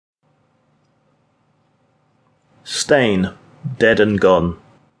Stain, Dead and Gone.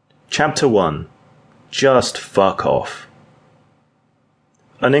 Chapter 1. Just fuck off.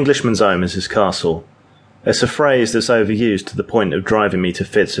 An Englishman's home is his castle. It's a phrase that's overused to the point of driving me to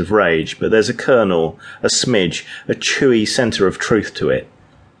fits of rage, but there's a kernel, a smidge, a chewy centre of truth to it.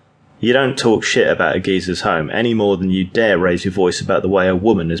 You don't talk shit about a geezer's home any more than you dare raise your voice about the way a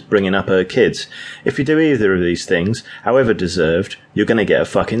woman is bringing up her kids. If you do either of these things, however deserved, you're going to get a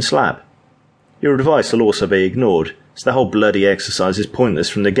fucking slap. Your advice will also be ignored, so the whole bloody exercise is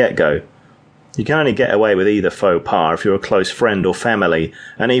pointless from the get-go. You can only get away with either faux pas if you're a close friend or family,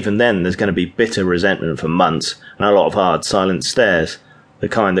 and even then there's going to be bitter resentment for months and a lot of hard, silent stares, the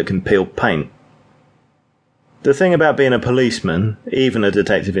kind that can peel paint. The thing about being a policeman, even a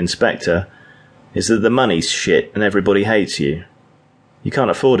detective inspector, is that the money's shit and everybody hates you. You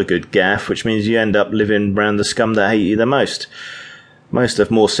can't afford a good gaff, which means you end up living round the scum that hate you the most. Most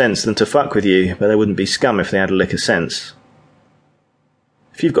have more sense than to fuck with you, but they wouldn't be scum if they had a lick of sense.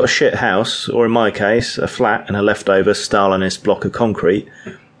 If you've got a shit house, or in my case, a flat and a leftover Stalinist block of concrete,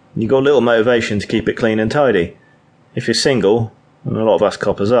 you've got little motivation to keep it clean and tidy. If you're single, and a lot of us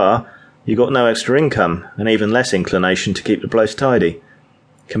coppers are, you've got no extra income, and even less inclination to keep the place tidy.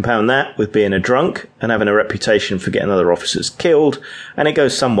 Compound that with being a drunk, and having a reputation for getting other officers killed, and it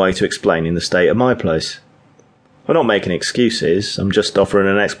goes some way to explaining the state of my place. I'm not making excuses, I'm just offering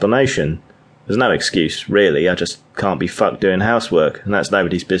an explanation. There's no excuse, really, I just can't be fucked doing housework, and that's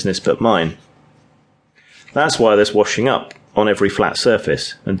nobody's business but mine. That's why there's washing up on every flat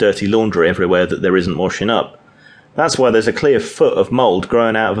surface, and dirty laundry everywhere that there isn't washing up. That's why there's a clear foot of mould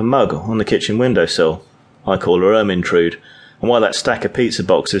growing out of a mug on the kitchen windowsill. I call her Ermintrude, and why that stack of pizza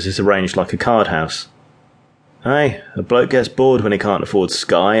boxes is arranged like a card house. Hey, a bloke gets bored when he can't afford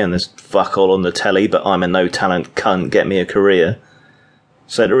Sky and there's fuck all on the telly, but I'm a no-talent cunt, get me a career.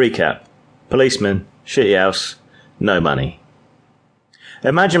 So to recap, policeman, shitty house, no money.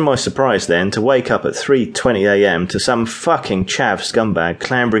 Imagine my surprise then to wake up at 3:20 a.m. to some fucking chav scumbag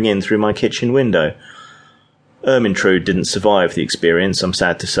clambering in through my kitchen window. Ermintrude didn't survive the experience, I'm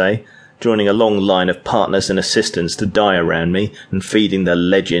sad to say, joining a long line of partners and assistants to die around me and feeding the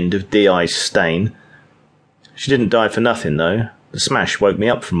legend of D.I. Stain. She didn't die for nothing, though. The smash woke me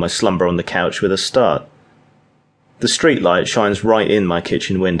up from my slumber on the couch with a start. The streetlight shines right in my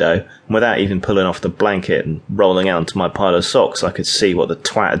kitchen window, and without even pulling off the blanket and rolling out onto my pile of socks, I could see what the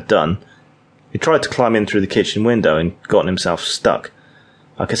twat had done. He tried to climb in through the kitchen window and gotten himself stuck.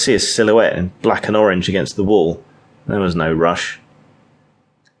 I could see his silhouette in black and orange against the wall. There was no rush.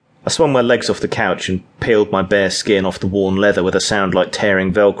 I swung my legs off the couch and peeled my bare skin off the worn leather with a sound like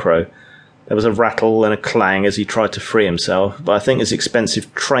tearing Velcro. There was a rattle and a clang as he tried to free himself, but I think his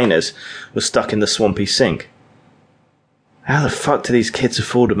expensive trainers were stuck in the swampy sink. How the fuck do these kids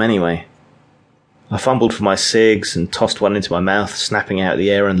afford them anyway? I fumbled for my cigs and tossed one into my mouth, snapping out the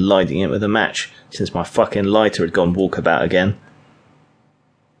air and lighting it with a match, since my fucking lighter had gone walkabout again.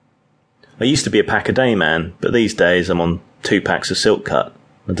 I used to be a pack-a-day man, but these days I'm on 2 packs of Silk Cut.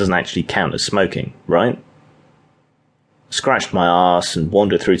 That doesn't actually count as smoking, right? I scratched my arse and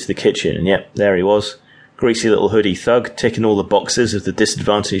wandered through to the kitchen, and yep, there he was. Greasy little hoodie thug, ticking all the boxes of the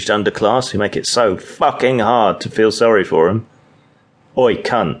disadvantaged underclass who make it so fucking hard to feel sorry for him. Oi,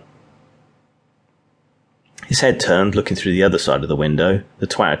 cunt. His head turned, looking through the other side of the window. The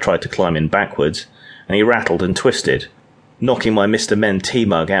twat had tried to climb in backwards, and he rattled and twisted, knocking my Mr. Men tea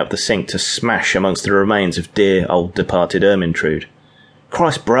mug out the sink to smash amongst the remains of dear old departed Ermintrude.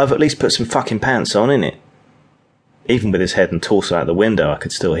 Christ, bruv, at least put some fucking pants on, innit? Even with his head and torso out the window, I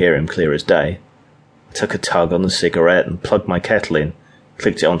could still hear him clear as day. I took a tug on the cigarette and plugged my kettle in,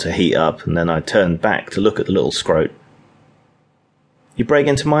 clicked it on to heat up, and then I turned back to look at the little scrote. You break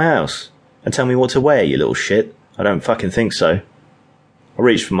into my house and tell me what to wear, you little shit? I don't fucking think so. I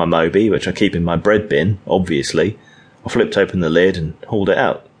reached for my Moby, which I keep in my bread bin, obviously. I flipped open the lid and hauled it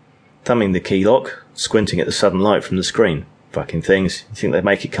out, thumbing the key lock, squinting at the sudden light from the screen. Fucking things, you think they'd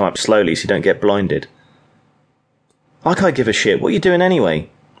make it come up slowly so you don't get blinded. Like I give a shit, what are you doing anyway?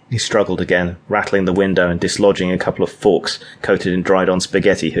 He struggled again, rattling the window and dislodging a couple of forks coated in dried-on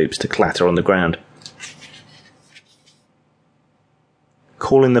spaghetti hoops to clatter on the ground.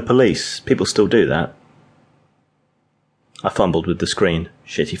 Calling the police, people still do that. I fumbled with the screen.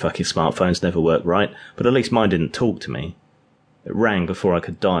 Shitty fucking smartphones never work right, but at least mine didn't talk to me. It rang before I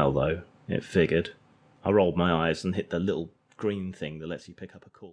could dial, though. It figured. I rolled my eyes and hit the little green thing that lets you pick up a call.